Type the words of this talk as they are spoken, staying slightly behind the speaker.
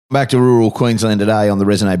Back to Rural Queensland today on the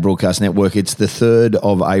Resonate Broadcast Network. It's the 3rd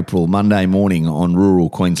of April, Monday morning on Rural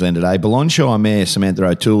Queensland today. Balonne Mayor Samantha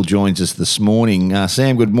O'Toole joins us this morning.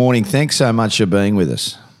 Sam, good morning. Thanks so much for being with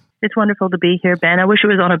us. It's wonderful to be here, Ben. I wish it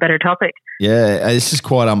was on a better topic. Yeah, this is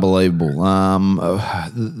quite unbelievable.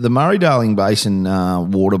 The Murray Darling Basin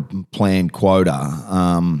water plan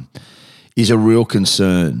quota is a real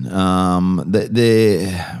concern.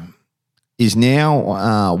 There is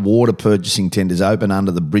now water purchasing tenders open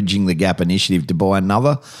under the Bridging the Gap initiative to buy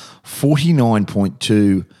another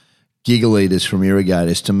 49.2 gigalitres from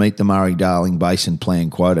irrigators to meet the Murray-Darling Basin plan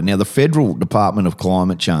quota. Now, the Federal Department of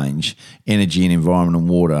Climate Change, Energy and Environment and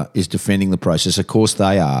Water is defending the process. Of course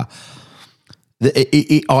they are.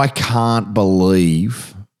 I can't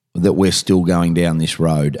believe that we're still going down this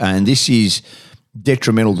road. And this is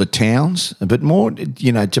detrimental to towns, but more,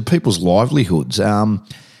 to people's livelihoods.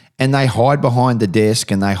 And they hide behind the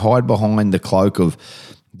desk and they hide behind the cloak of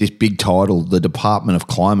this big title, the Department of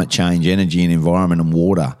Climate Change, Energy and Environment and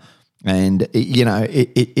Water. And,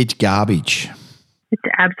 it's garbage. It's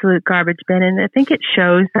absolute garbage, Ben. And I think it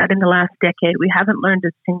shows that in the last decade, we haven't learned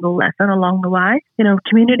a single lesson along the way.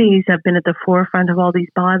 Communities have been at the forefront of all these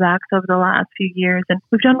buybacks over the last few years. And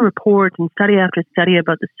we've done reports and study after study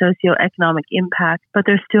about the socioeconomic impact, but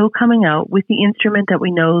they're still coming out with the instrument that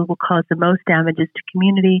we know will cause the most damages to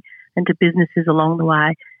community and to businesses along the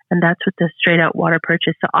way. And that's with the straight out water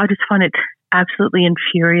purchase. So I just find it absolutely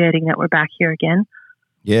infuriating that we're back here again.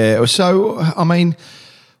 Yeah. So,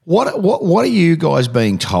 What are you guys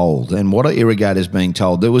being told, and what are irrigators being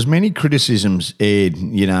told? There was many criticisms aired,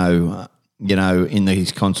 in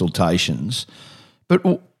these consultations, but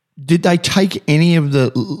did they take any of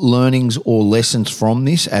the learnings or lessons from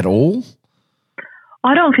this at all?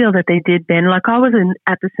 I don't feel that they did, Ben. I was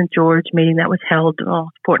at the St. George meeting that was held a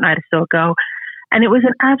fortnight or so ago, and it was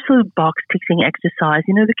an absolute box-ticking exercise.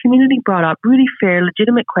 The community brought up really fair,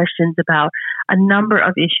 legitimate questions about a number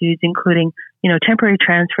of issues, including, temporary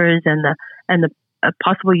transfers and the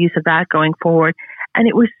possible use of that going forward. And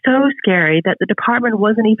it was so scary that the department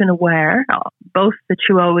wasn't even aware. Both the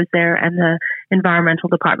CHUO was there and the environmental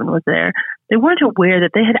department was there. They weren't aware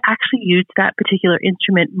that they had actually used that particular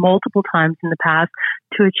instrument multiple times in the past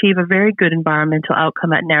to achieve a very good environmental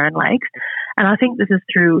outcome at Narran Lakes. And I think this is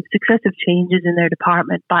through successive changes in their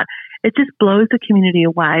department, but it just blows the community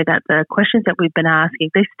away that the questions that we've been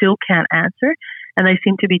asking, they still can't answer. And they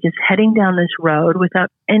seem to be just heading down this road without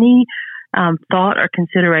any thought or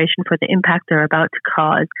consideration for the impact they're about to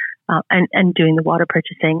cause and doing the water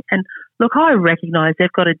purchasing. And look, I recognize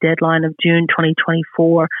they've got a deadline of June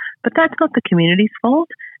 2024, but that's not the community's fault.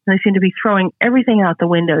 And they seem to be throwing everything out the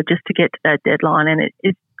window just to get to that deadline. And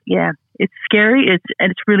it's scary.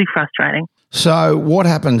 It's really frustrating. So what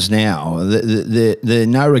happens now? There's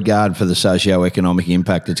no regard for the socio-economic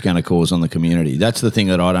impact it's going to cause on the community. That's the thing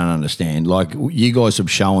that I don't understand. You guys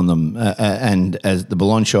have shown them, and as the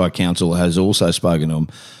Balonne Shire Council has also spoken to them,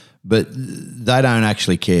 but they don't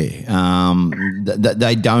actually care.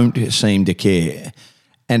 They don't seem to care.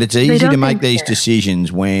 And it's easy to make these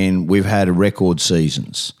decisions when we've had record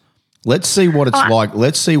seasons. Let's see what it's like.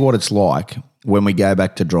 Let's see what it's like when we go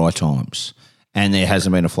back to dry times and there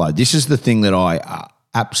hasn't been a flow. This is the thing that I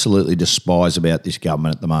absolutely despise about this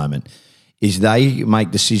government at the moment, is they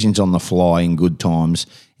make decisions on the fly in good times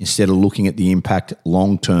instead of looking at the impact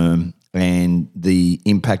long term and the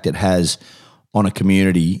impact it has on a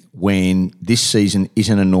community when this season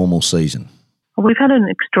isn't a normal season. We've had an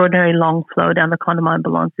extraordinary long flow down the Condamine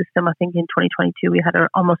Balonne system. I think in 2022 we had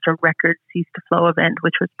almost a record cease-to-flow event,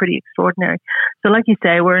 which was pretty extraordinary. So like you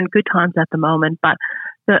say, we're in good times at the moment, but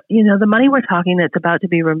the money we're talking that's about to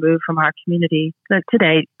be removed from our community, to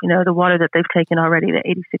date, the water that they've taken already, the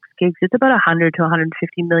 86 gigs, it's about $100 to $150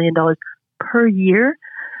 million per year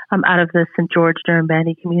out of the St. George, Durham,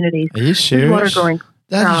 Bandy communities. Are you serious? Water going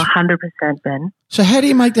 100%, Ben. So how do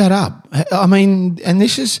you make that up? And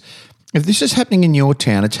if this is happening in your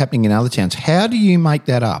town, it's happening in other towns. How do you make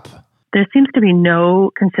that up? There seems to be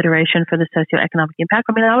no consideration for the socioeconomic impact.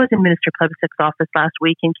 I was in Minister Plebiscite's office last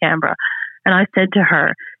week in Canberra, and I said to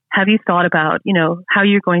her, have you thought about, how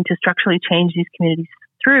you're going to structurally change these communities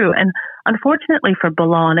through? And unfortunately for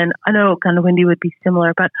Balonne, and I know Gundawindi would be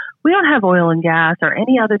similar, but we don't have oil and gas or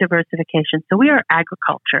any other diversification. So we are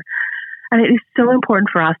agriculture. And it is so important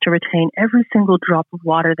for us to retain every single drop of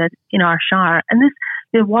water that's in our shire. And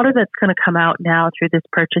the water that's going to come out now through this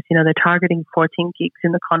purchase, they're targeting 14 gigs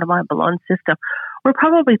in the Condamine Balonne system. We're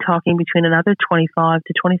probably talking between another $25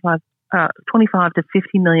 to $50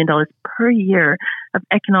 million per year of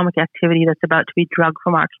economic activity that's about to be drugged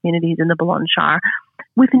from our communities in the Boulogne Shire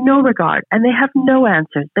with no regard. And they have no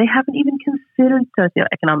answers. They haven't even considered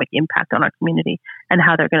socioeconomic impact on our community and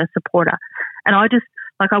how they're going to support us. And I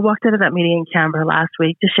walked out of that meeting in Canberra last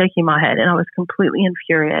week just shaking my head, and I was completely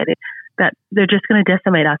infuriated that they're just going to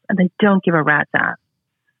decimate us and they don't give a rat's ass.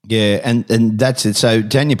 Yeah, and that's it. So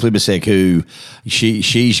Tanya Plibersek, who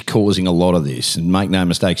she's causing a lot of this, and make no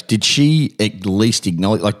mistakes, did she at least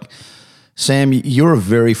acknowledge, like, Sam, you're a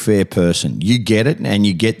very fair person. You get it, and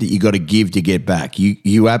you get that you got to give to get back.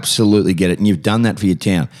 You absolutely get it, and you've done that for your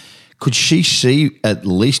town. Could she see at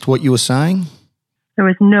least what you were saying? There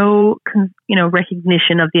was no,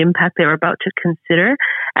 recognition of the impact they were about to consider,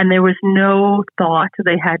 and there was no thought.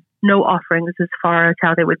 They had no offerings as far as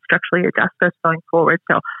how they would structurally adjust us going forward.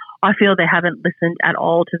 So I feel they haven't listened at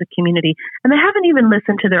all to the community, and they haven't even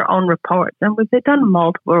listened to their own reports. And they've done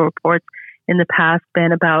multiple reports in the past,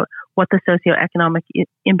 Ben, about what the socioeconomic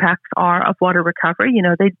impacts are of water recovery.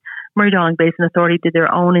 Murray Darling Basin Authority did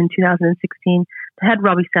their own in 2016. They had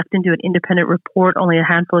Robbie Sefton do an independent report only a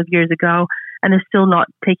handful of years ago, and they're still not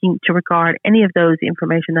taking to regard any of those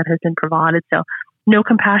information that has been provided. So no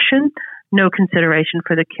compassion, no consideration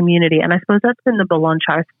for the community. And I suppose that's been the Boulogne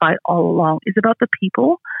Shire's fight all along, is about the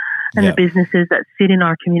people and the businesses that sit in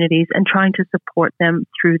our communities and trying to support them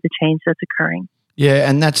through the change that's occurring. Yeah,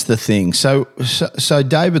 and that's the thing. So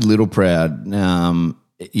David Littleproud,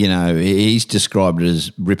 he's described it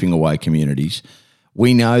as ripping away communities.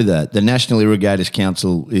 We know that. The National Irrigators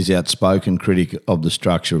Council is outspoken critic of the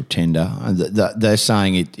structure of tender. They're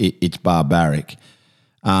saying it's barbaric.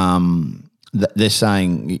 They're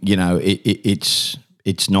saying,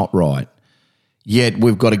 it's not right. Yet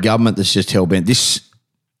we've got a government that's just hell-bent.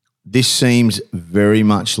 This seems very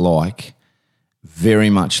much like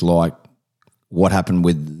what happened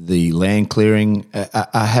with the land clearing.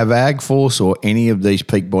 Have Ag Force or any of these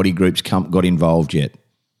peak body groups got involved yet?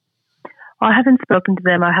 I haven't spoken to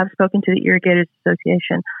them. I have spoken to the Irrigators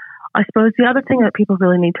Association. I suppose the other thing that people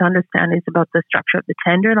really need to understand is about the structure of the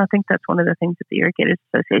tender, and I think that's one of the things that the Irrigators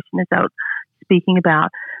Association is out speaking about.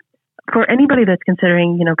 For anybody that's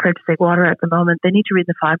considering, purchasing water at the moment, they need to read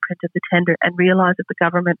the fine print of the tender and realize that the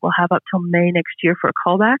government will have up till May next year for a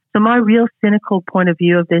callback. So my real cynical point of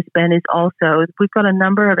view of this, Ben, is also we've got a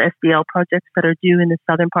number of SDL projects that are due in the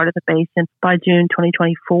southern part of the basin by June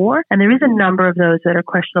 2024. And there is a number of those that are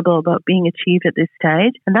questionable about being achieved at this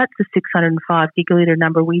stage. And that's the 605 gigaliter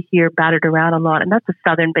number we hear battered around a lot. And that's a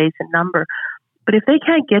southern basin number. But if they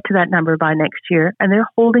can't get to that number by next year and they're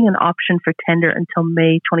holding an option for tender until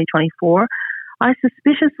May 2024, I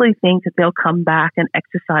suspiciously think that they'll come back and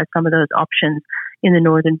exercise some of those options in the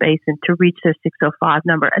northern basin to reach their 605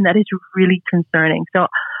 number. And that is really concerning. So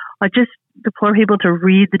I just deplore people to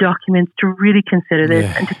read the documents, to really consider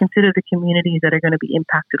this and to consider the communities that are going to be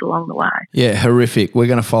impacted along the way. Yeah, horrific. We're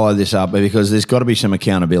going to follow this up because there's got to be some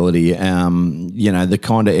accountability. The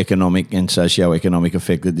kind of economic and socio-economic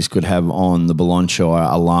effect that this could have on the Boulogne Shire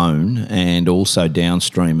alone and also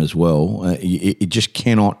downstream as well. It just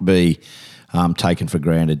cannot be taken for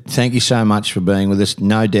granted. Thank you so much for being with us.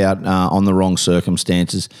 No doubt on the wrong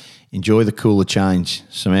circumstances. Enjoy the cooler change,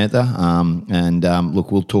 Samantha. Look,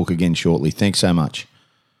 we'll talk again shortly. Thanks so much.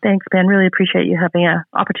 Thanks, Ben. Really appreciate you having an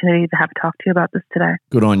opportunity to have a talk to you about this today.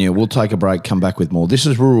 Good on you. We'll take a break, come back with more. This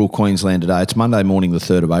is Rural Queensland Today. It's Monday morning, the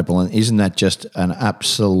 3rd of April, and isn't that just an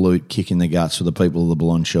absolute kick in the guts for the people of the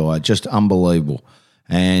Boulogne Shire? Just unbelievable.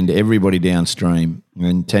 And everybody downstream,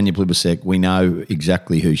 and Tanya Plibersek, we know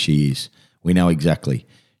exactly who she is. We know exactly.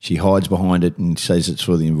 She hides behind it and says it's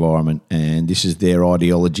for the environment, and this is their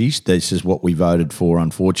ideologies. This is what we voted for,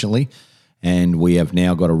 unfortunately, and we have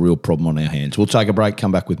now got a real problem on our hands. We'll take a break,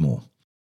 come back with more.